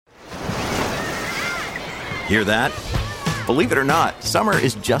Hear that? Believe it or not, summer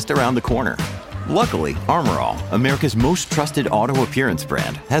is just around the corner. Luckily, Armor All, America's most trusted auto appearance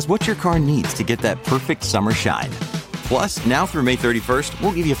brand, has what your car needs to get that perfect summer shine. Plus, now through May 31st,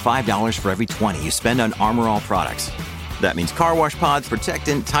 we'll give you $5 for every $20 you spend on Armor All products. That means car wash pods,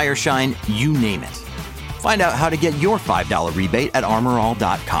 protectant, tire shine, you name it. Find out how to get your $5 rebate at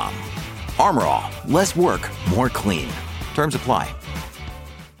armorall.com. Armor All, less work, more clean. Terms apply.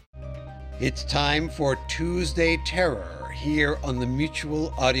 It's time for Tuesday Terror here on the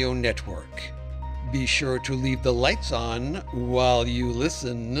Mutual Audio Network. Be sure to leave the lights on while you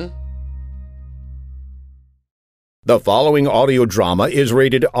listen. The following audio drama is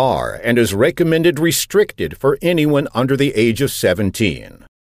rated R and is recommended restricted for anyone under the age of 17.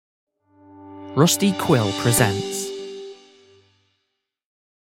 Rusty Quill presents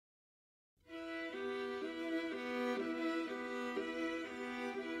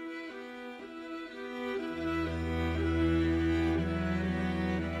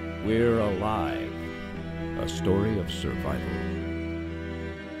We're Alive, a story of survival.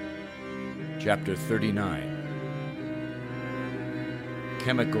 Chapter 39,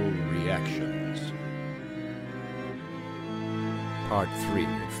 Chemical Reactions. Part 3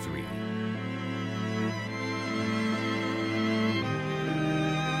 of 3.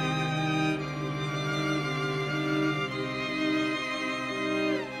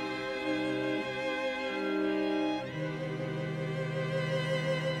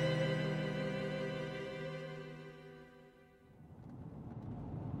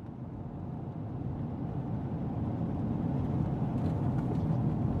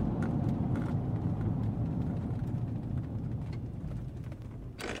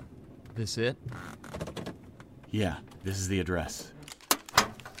 This it? Yeah, this is the address.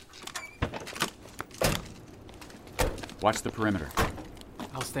 Watch the perimeter.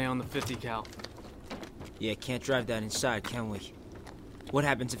 I'll stay on the 50 cal. Yeah, can't drive that inside, can we? What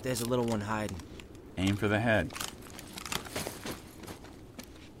happens if there's a little one hiding? Aim for the head.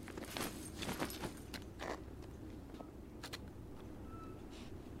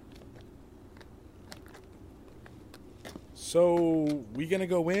 So, we gonna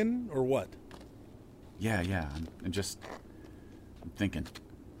go in, or what? Yeah, I'm thinking.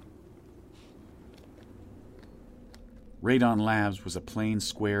 Radon Labs was a plain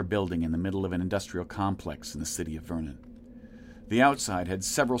square building in the middle of an industrial complex in the city of Vernon. The outside had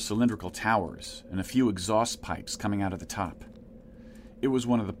several cylindrical towers and a few exhaust pipes coming out of the top. It was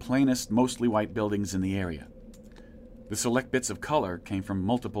one of the plainest, mostly white buildings in the area. The select bits of color came from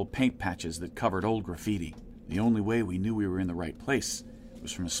multiple paint patches that covered old graffiti. The only way we knew we were in the right place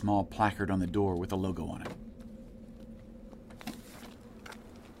was from a small placard on the door with a logo on it.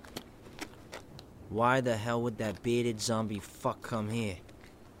 Why the hell would that bearded zombie fuck come here?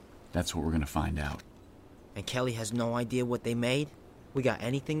 That's what we're gonna find out. And Kelly has no idea what they made? We got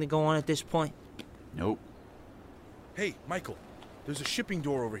anything to go on at this point? Nope. Hey, Michael, there's a shipping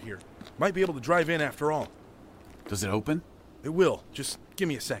door over here. Might be able to drive in after all. Does it open? It will. Just give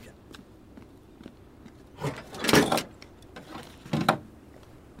me a second.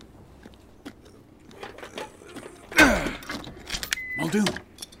 Muldoon,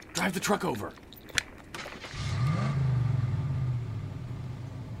 drive the truck over.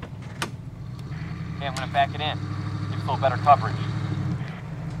 Okay, I'm gonna back it in. Give full better coverage.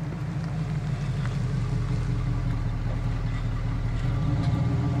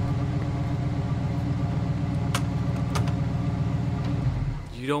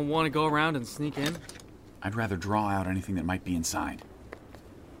 You don't want to go around and sneak in? I'd rather draw out anything that might be inside.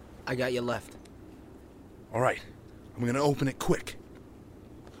 I got you left. All right, I'm gonna open it quick.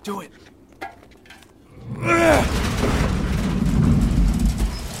 Do it.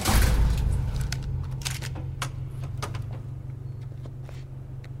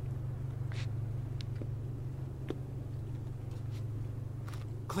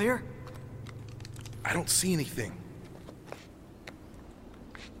 Clear? I don't see anything.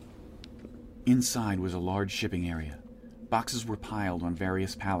 Inside was a large shipping area. Boxes were piled on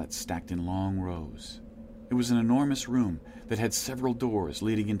various pallets stacked in long rows. It was an enormous room that had several doors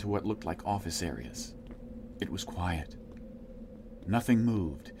leading into what looked like office areas. It was quiet. Nothing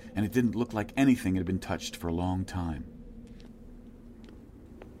moved, and it didn't look like anything had been touched for a long time.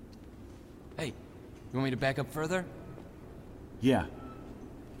 Hey, you want me to back up further? Yeah.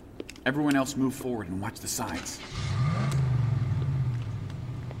 Everyone else move forward and watch the sides.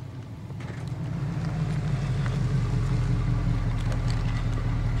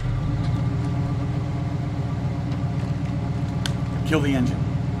 Kill the engine.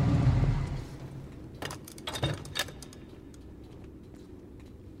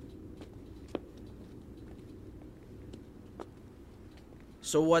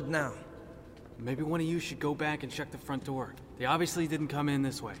 So what now? Maybe one of you should go back and check the front door. They obviously didn't come in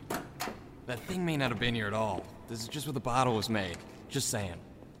this way. That thing may not have been here at all. This is just where the bottle was made. Just saying.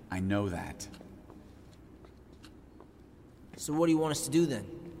 I know that. So what do you want us to do then?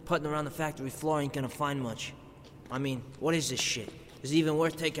 Putting around the factory floor ain't gonna find much. I mean, what is this shit? Is it even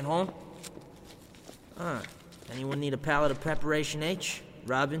worth taking home? Anyone need a pallet of Preparation H?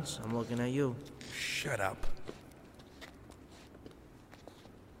 Robbins, I'm looking at you. Shut up.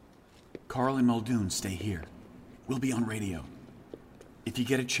 Carl and Muldoon stay here. We'll be on radio. If you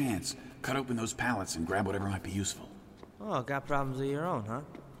get a chance, cut open those pallets and grab whatever might be useful. Oh, got problems of your own, huh?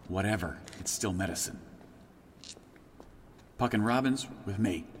 Whatever. It's still medicine. Puck and Robbins, with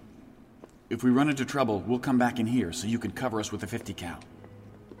me. If we run into trouble, we'll come back in here so you can cover us with a 50 cal.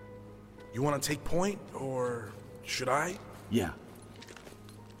 You want to take point, or should I? Yeah.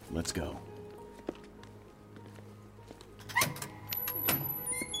 Let's go.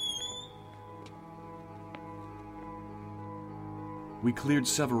 We cleared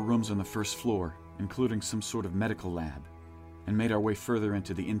several rooms on the first floor, including some sort of medical lab, and made our way further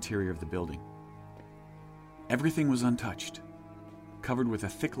into the interior of the building. Everything was untouched, covered with a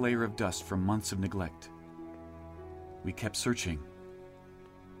thick layer of dust from months of neglect. We kept searching,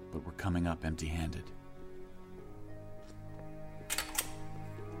 but were coming up empty-handed.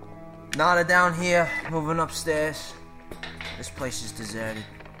 Nada down here, moving upstairs. This place is deserted.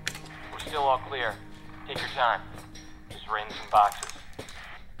 We're still all clear. Take your time. Just rain some boxes.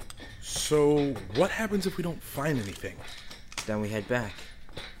 So, what happens if we don't find anything? Then we head back.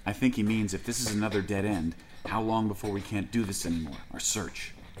 I think he means if this is another dead end, how long before we can't do this anymore, our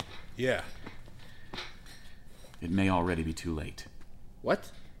search? Yeah. It may already be too late.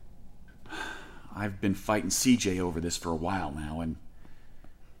 What? I've been fighting CJ over this for a while now, and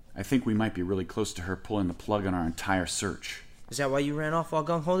I think we might be really close to her pulling the plug on our entire search. Is that why you ran off all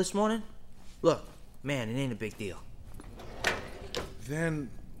gung-ho this morning? Look, man, it ain't a big deal. Then,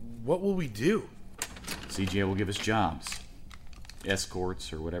 what will we do? CJ will give us jobs.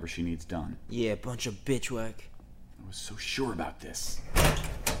 Escorts or whatever she needs done. Yeah, bunch of bitch work. I was so sure about this.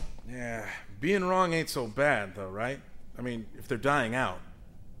 Yeah, being wrong ain't so bad, though, right? I mean, if they're dying out.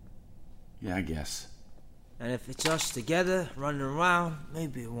 Yeah, I guess. And if it's us together, running around,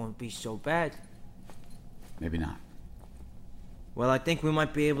 maybe it won't be so bad. Maybe not. Well, I think we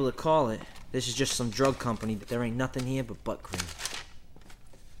might be able to call it. This is just some drug company. There ain't nothing here but butt cream.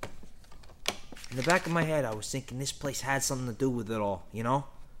 In the back of my head, I was thinking this place had something to do with it all, you know?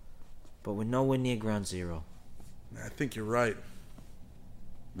 But we're nowhere near ground zero. I think you're right.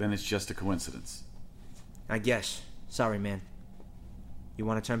 Then it's just a coincidence. I guess. Sorry, man. You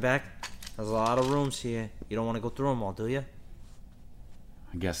want to turn back? There's a lot of rooms here. You don't want to go through them all, do you?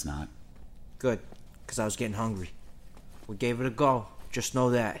 I guess not. Good, because I was getting hungry. We gave it a go. Just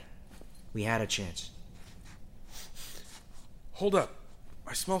know that. We had a chance. Hold up.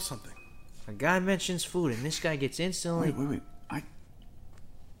 I smell something. A guy mentions food, and this guy gets instantly... Wait. I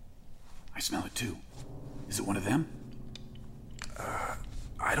smell it too. Is it one of them?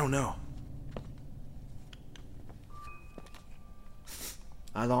 I don't know.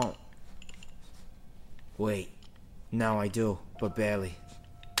 I don't. Wait. Now I do, but barely.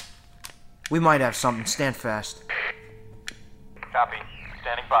 We might have something. Stand fast. Copy.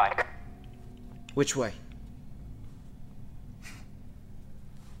 Standing by. Which way?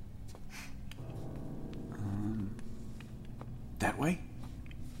 That way?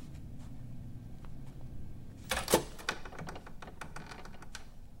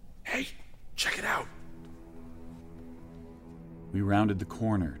 Hey, check it out. We rounded the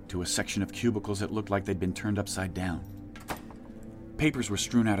corner to a section of cubicles that looked like they'd been turned upside down. Papers were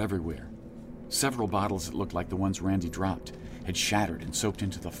strewn out everywhere. Several bottles that looked like the ones Randy dropped had shattered and soaked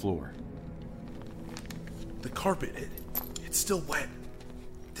into the floor. The carpet, it's still wet.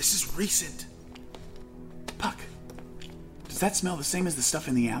 This is recent. Puck, does that smell the same as the stuff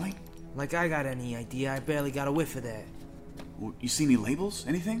in the alley? Like I got any idea. I barely got a whiff of that. Well, you see any labels?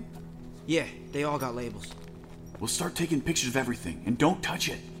 Anything? Yeah, they all got labels. We'll start taking pictures of everything, and don't touch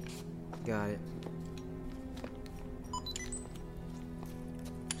it. Got it.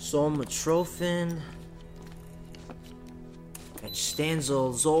 Somatrophin. And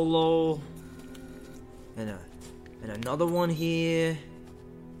Stanzolzolo. And another one here.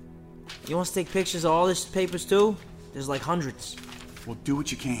 You want to take pictures of all these papers too? There's like hundreds. Well, do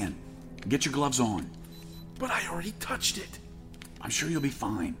what you can. Get your gloves on. But I already touched it. I'm sure you'll be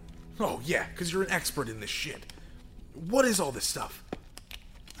fine. Oh, yeah, because you're an expert in this shit. What is all this stuff?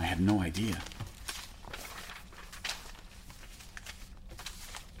 I have no idea.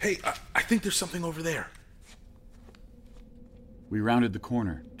 Hey, I think there's something over there. We rounded the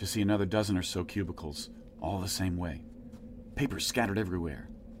corner to see another dozen or so cubicles, all the same way. Papers scattered everywhere,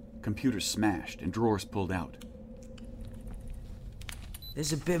 computers smashed, and drawers pulled out.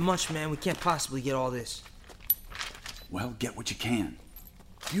 This is a bit much, man. We can't possibly get all this. Well, get what you can.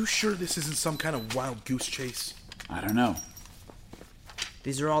 You sure this isn't some kind of wild goose chase? I don't know.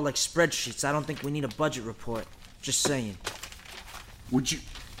 These are all like spreadsheets. I don't think we need a budget report. Just saying. Would you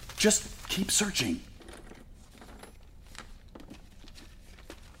just keep searching?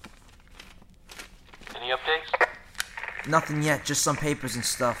 Any updates? Nothing yet, just some papers and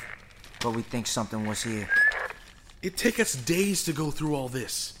stuff. But we think something was here. It'd take us days to go through all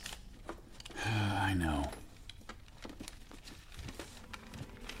this. I know.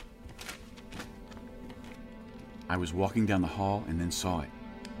 I was walking down the hall and then saw it.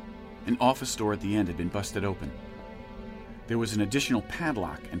 An office door at the end had been busted open. There was an additional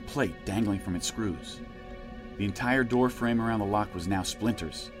padlock and plate dangling from its screws. The entire door frame around the lock was now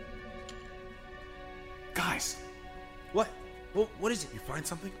splinters. Guys! What? What is it? You find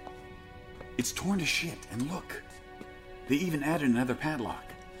something? It's torn to shit, and look. They even added another padlock.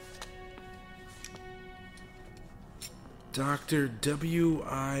 Dr.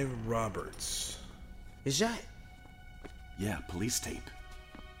 W.I. Roberts. Is that? Yeah, police tape.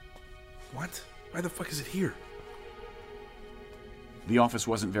 What? Why the fuck is it here? The office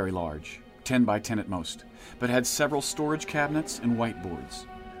wasn't very large, 10 by 10 at most, but had several storage cabinets and whiteboards,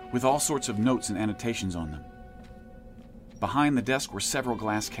 with all sorts of notes and annotations on them. Behind the desk were several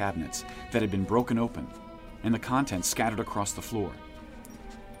glass cabinets that had been broken open, and the contents scattered across the floor.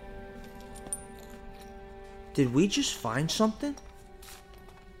 Did we just find something?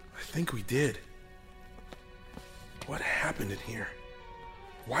 I think we did. What happened in here?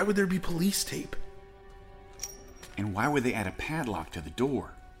 Why would there be police tape? And why would they add a padlock to the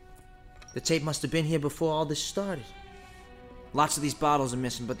door? The tape must have been here before all this started. Lots of these bottles are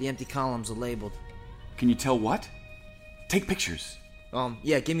missing, but the empty columns are labeled. Can you tell what? Take pictures.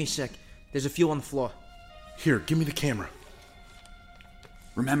 Yeah, give me a sec. There's a few on the floor. Here, give me the camera.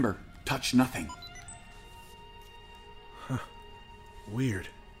 Remember, touch nothing. Huh. Weird.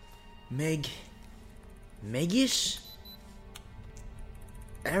 Megius?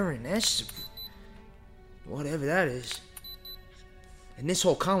 Aaron S? Whatever that is. And this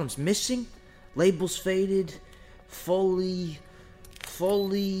whole column's missing? Labels faded. Follistatin?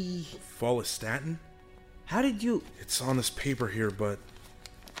 How did you... It's on this paper here, but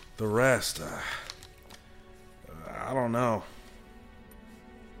the rest, I don't know.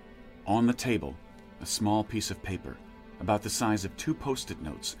 On the table, a small piece of paper, about the size of 2 Post-it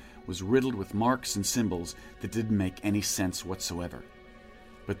notes, was riddled with marks and symbols that didn't make any sense whatsoever.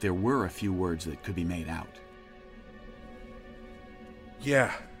 But there were a few words that could be made out.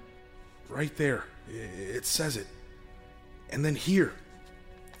 Yeah, right there. It says it. And then here,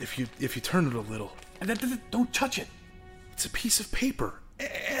 if you turn it a little. And don't touch it. It's a piece of paper,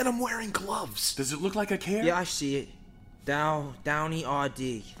 and I'm wearing gloves. Does it look like a care? Yeah, I see it. Downey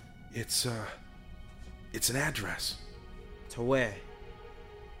RD. It's an address. To where?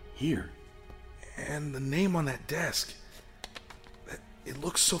 Here. And the name on that desk. It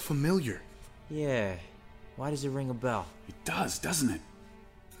looks so familiar. Yeah. Why does it ring a bell? It does, doesn't it?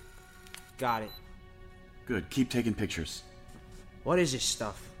 Got it. Good. Keep taking pictures. What is this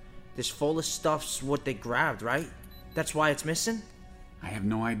stuff? This folder stuff's what they grabbed, right? That's why it's missing? I have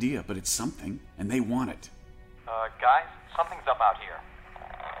no idea, but it's something, and they want it. Guys, something's up out here.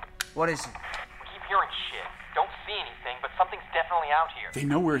 What is it? We keep hearing shit. Don't see anything, but something's definitely out here. They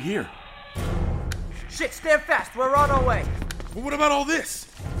know we're here. Shit, stand fast. We're on our way. Well, what about all this?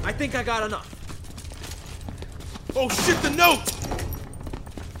 I think I got enough. Oh shit, the note!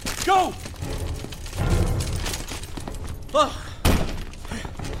 Go! Oh.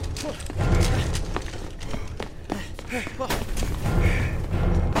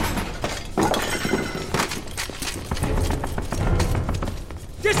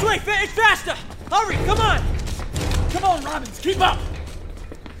 This way, it's faster! Hurry, come on! Come on, Robbins, keep up!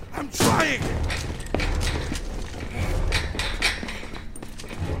 I'm trying!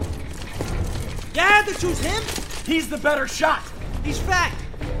 You had to choose him? He's the better shot! He's fat!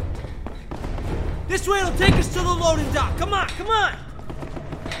 This way it'll take us to the loading dock. Come on, come on!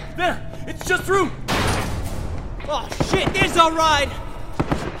 There! It's just through! Oh, shit, there's our ride!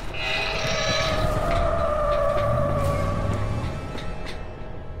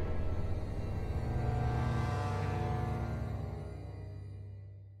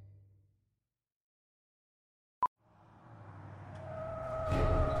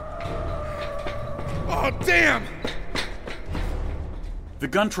 Oh, damn! The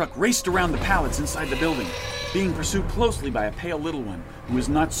gun truck raced around the pallets inside the building. being pursued closely by a pale little one who was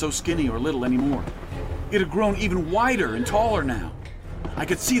not so skinny or little anymore. It had grown even wider and taller now. I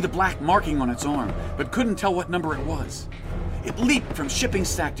could see the black marking on its arm, but couldn't tell what number it was. It leaped from shipping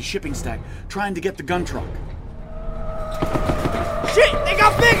stack to shipping stack, trying to get the gun truck. Shit! They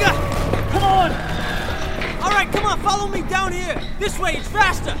got bigger! Come on! Alright, come on, follow me down here. This way, it's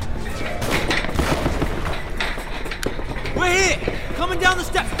faster. We're here. Coming down the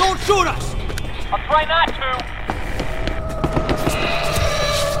steps. Don't shoot us. I'll try not to.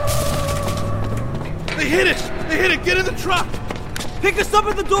 They hit it! They hit it! Get in the truck! Pick us up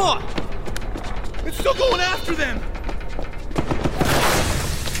at the door. It's still going after them!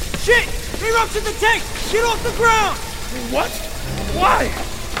 Shit! They in the tank! Get off the ground! What? Why?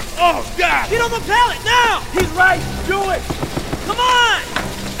 Oh, God! Get on the pallet, now! He's right! Do it! Come on!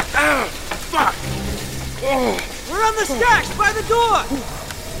 Ah, fuck! Oh. We're on the stacks by the door!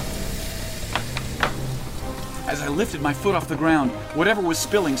 As I lifted my foot off the ground, whatever was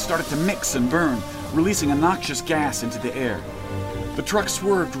spilling started to mix and burn, releasing a noxious gas into the air. The truck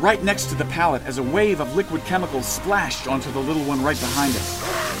swerved right next to the pallet as a wave of liquid chemicals splashed onto the little one right behind us.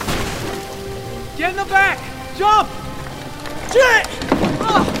 Get in the back! Jump! Shit!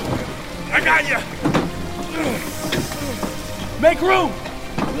 I got you! Make room!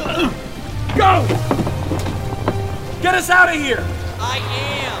 Go! Get us out of here! I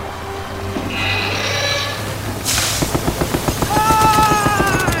am!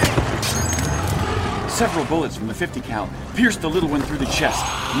 Several bullets from the 50 cal pierced the little one through the chest,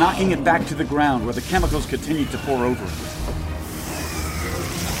 knocking it back to the ground where the chemicals continued to pour over it.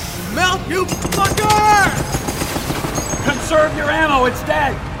 Melt, you fucker! Conserve your ammo, it's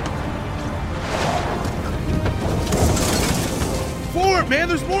dead! Forward, man!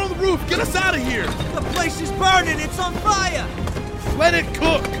 There's more on the roof! Get us out of here! The place is burning! It's on fire! Let it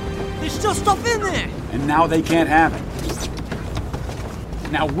cook! There's still stuff in there! And now they can't have it.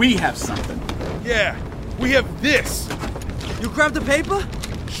 Now we have something. Yeah, we have this! You grabbed the paper?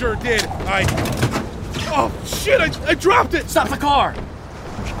 Sure did. Oh, shit! I dropped it! Stop the car!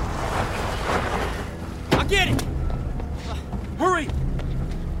 I'll get it! Hurry!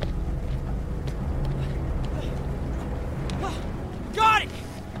 Got it!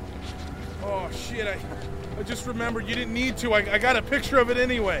 Oh, shit, I just remembered you didn't need to. I got a picture of it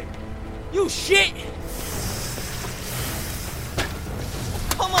anyway. You shit!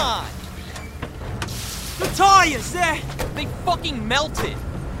 Come on! The tires, they fucking melted!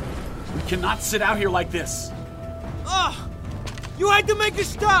 We cannot sit out here like this. Ugh! You had to make a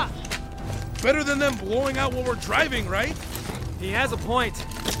stop! Better than them blowing out while we're driving, right? He has a point.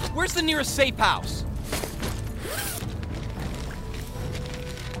 Where's the nearest safe house?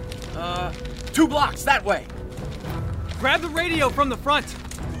 2 blocks that way. Grab the radio from the front.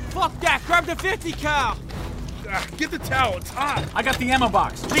 Fuck that, grab the 50 cal. Get the towel, it's hot. I got the ammo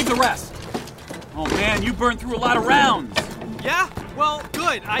box. Leave the rest. Oh man, you burned through a lot of rounds. Yeah? Well,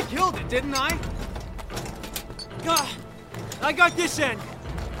 good. I killed it, didn't I? I got this end.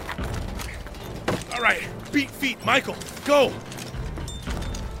 All right, beat feet, Michael. Go.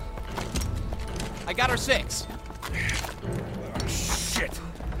 I got our 6. Oh, shit.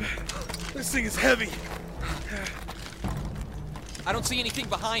 This thing is heavy. I don't see anything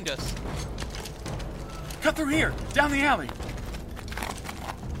behind us. Cut through here, down the alley.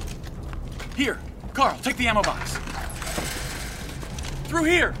 Here, Carl, take the ammo box. Through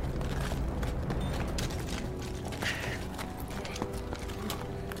here.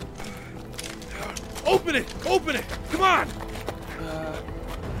 Open it! Open it! Come on!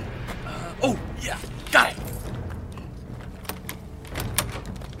 Oh, yeah, got it.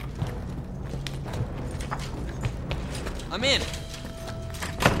 I'm in.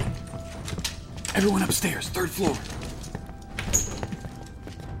 Everyone upstairs, 3rd floor.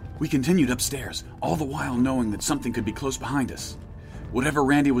 We continued upstairs, all the while knowing that something could be close behind us. Whatever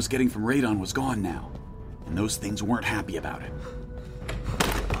Randy was getting from radon was gone now, and those things weren't happy about it.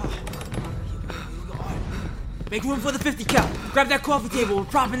 Make room for the 50 cal. Grab that coffee table. We're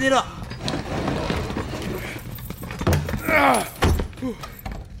propping it up.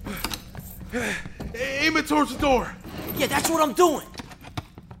 Aim it towards the door. Yeah, that's what I'm doing.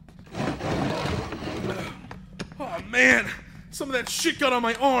 Oh, man. Some of that shit got on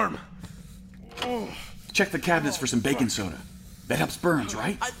my arm. Oh. Check the cabinets for some baking soda. That helps burns,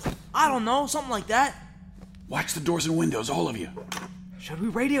 right? I don't know. Something like that. Watch the doors and windows, all of you. Should we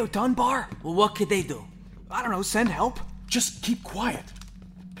radio Dunbar? Well, what could they do? I don't know, send help? Just keep quiet.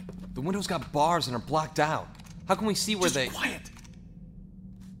 The windows got bars and are blocked out. How can we see where Just quiet.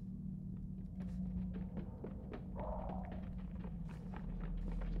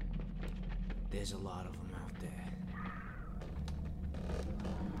 There's a lot of them out there.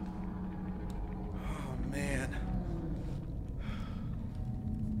 Oh, man.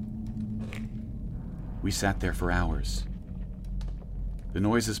 We sat there for hours. The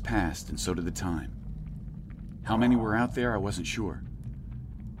noises passed, and so did the time. How many were out there, I wasn't sure.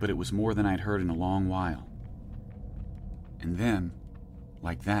 But it was more than I'd heard in a long while. And then,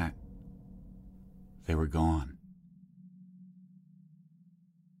 like that, they were gone.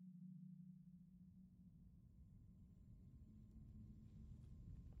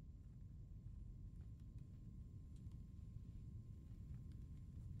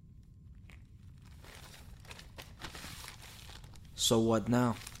 So what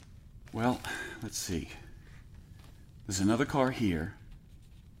now? Well, let's see. There's another car here.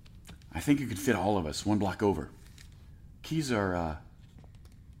 I think you could fit all of us, one block over. Keys are,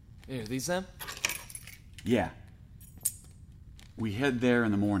 Hey, are these them? Yeah. We head there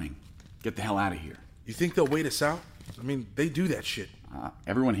in the morning. Get the hell out of here. You think they'll wait us out? I mean, they do that shit.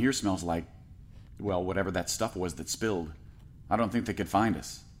 Everyone here smells like, well, whatever that stuff was that spilled. I don't think they could find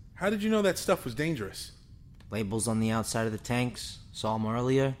us. How did you know that stuff was dangerous? Labels on the outside of the tanks. Saw them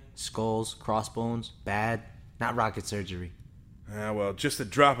earlier. Skulls, crossbones, bad. Not rocket surgery. Well, just a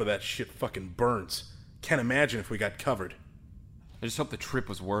drop of that shit fucking burns. Can't imagine if we got covered. I just hope the trip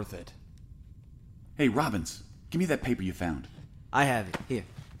was worth it. Hey, Robbins, give me that paper you found. I have it. Here.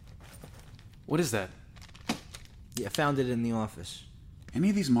 What is that? Yeah, I found it in the office. Any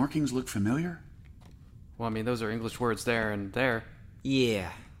of these markings look familiar? Well, I mean, those are English words there and there.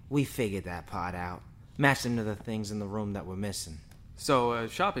 Yeah, we figured that part out. Matched them to the things in the room that were missing. So, a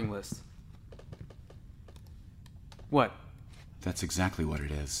shopping list. What? That's exactly what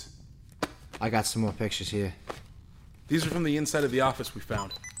it is. I got some more pictures here. These are from the inside of the office we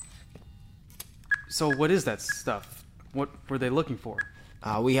found. So what is that stuff? What were they looking for?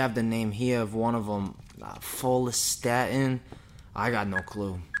 We have the name here of one of them. Folistatin. I got no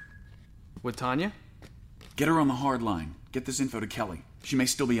clue. With Tanya? Get her on the hard line. Get this info to Kelly. She may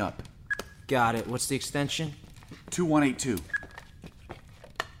still be up. Got it. What's the extension? 2182.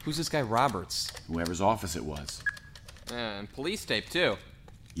 Who's this guy Roberts? Whoever's office it was. And police tape, too.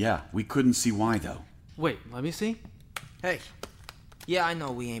 Yeah, we couldn't see why, though. Wait, let me see. Hey. Yeah, I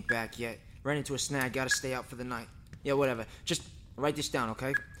know we ain't back yet. Ran into a snag, gotta stay out for the night. Yeah, whatever. Just write this down,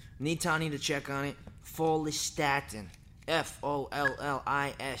 okay? Need Tanya to check on it. Folistatin.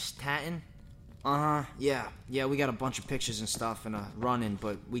 Follis Tatin. Yeah, we got a bunch of pictures and stuff and a run-in,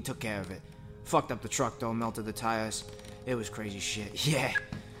 but we took care of it. Fucked up the truck, though, melted the tires. It was crazy shit, yeah.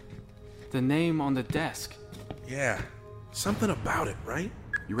 The name on the desk. Yeah, something about it, right?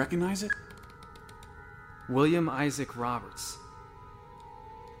 You recognize it? William Isaac Roberts.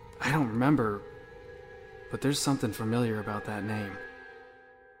 I don't remember, but there's something familiar about that name.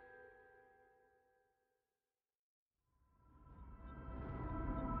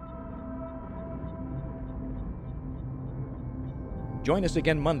 Join us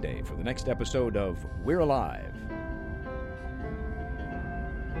again Monday for the next episode of We're Alive.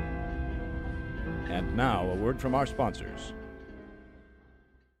 And now, a word from our sponsors.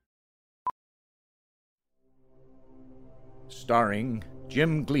 Starring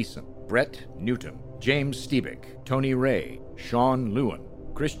Jim Gleason, Brett Newton, James Stiebick, Tony Ray, Sean Lewin,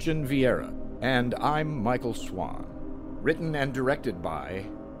 Christian Vieira, and I'm Michael Swan. Written and directed by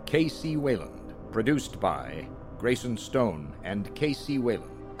K.C. Wayland. Produced by Grayson Stone and K.C.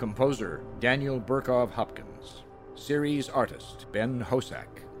 Wayland. Composer Daniel Burkov Hopkins. Series artist Ben Hosack.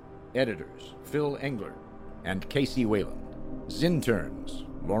 Editors Phil Engler and K.C. Wayland. Zinterns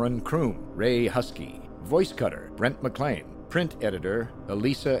Lauren Kroom, Ray Husky. Voice cutter Brent McLean. Print editor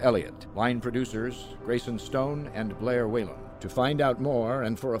Elisa Elliott. Line producers Grayson Stone and Blair Whalen. To find out more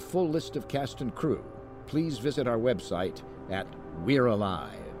and for a full list of cast and crew, please visit our website at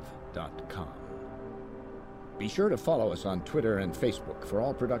we'realive.com. Be sure to follow us on Twitter and Facebook for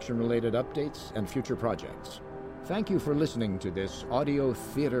all production-related updates and future projects. Thank you for listening to this Audio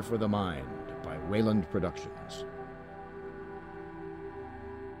Theater for the Mind by Wayland Productions.